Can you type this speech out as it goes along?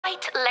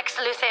Despite Lex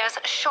Luthor's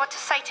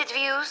short-sighted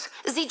views,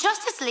 the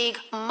Justice League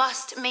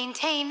must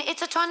maintain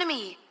its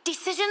autonomy.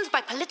 Decisions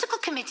by political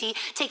committee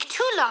take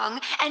too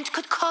long and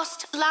could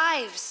cost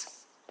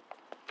lives.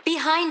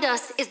 Behind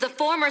us is the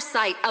former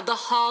site of the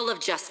Hall of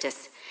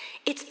Justice.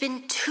 It's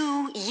been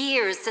 2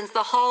 years since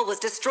the hall was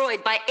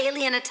destroyed by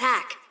alien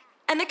attack,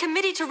 and the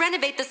committee to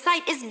renovate the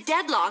site is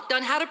deadlocked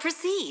on how to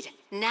proceed.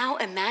 Now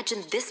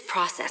imagine this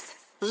process,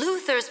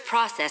 Luthor's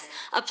process,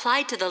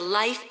 applied to the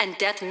life and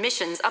death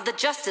missions of the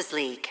Justice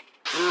League.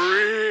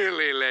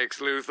 Really, Lex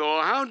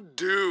Luthor, how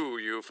do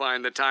you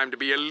find the time to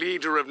be a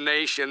leader of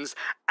nations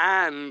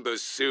and the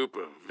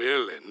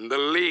supervillain the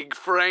League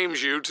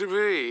frames you to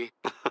be?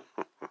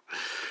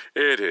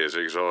 It is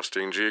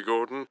exhausting, G.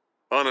 Gordon.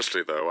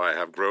 Honestly, though, I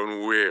have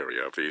grown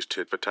weary of these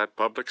tit-for-tat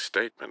public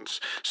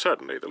statements.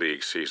 Certainly, the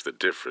League sees the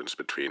difference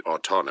between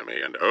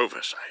autonomy and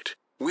oversight.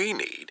 We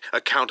need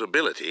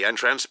accountability and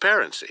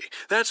transparency.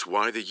 That's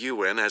why the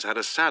UN has had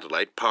a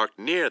satellite parked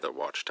near the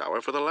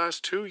Watchtower for the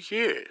last 2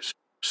 years.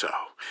 So,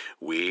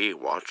 we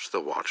watch the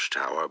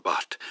Watchtower,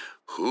 but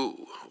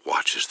who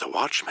watches the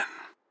Watchmen?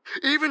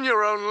 Even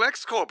your own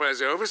LexCorp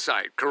has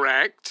oversight,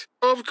 correct?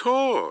 Of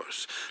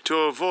course. To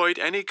avoid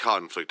any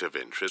conflict of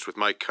interest with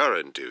my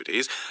current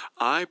duties,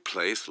 I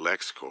place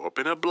LexCorp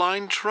in a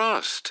blind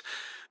trust.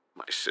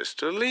 My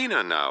sister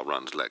Lena now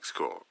runs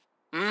LexCorp.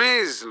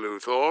 Ms.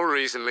 Luthor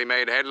recently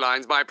made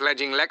headlines by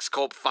pledging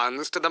LexCorp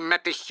funds to the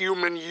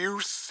Metahuman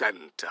Youth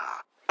Center.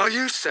 Are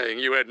you saying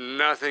you had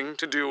nothing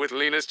to do with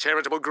Lena's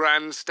charitable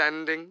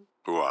grandstanding?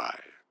 Why,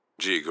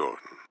 G.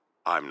 Gordon,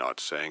 I'm not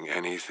saying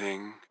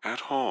anything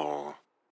at all.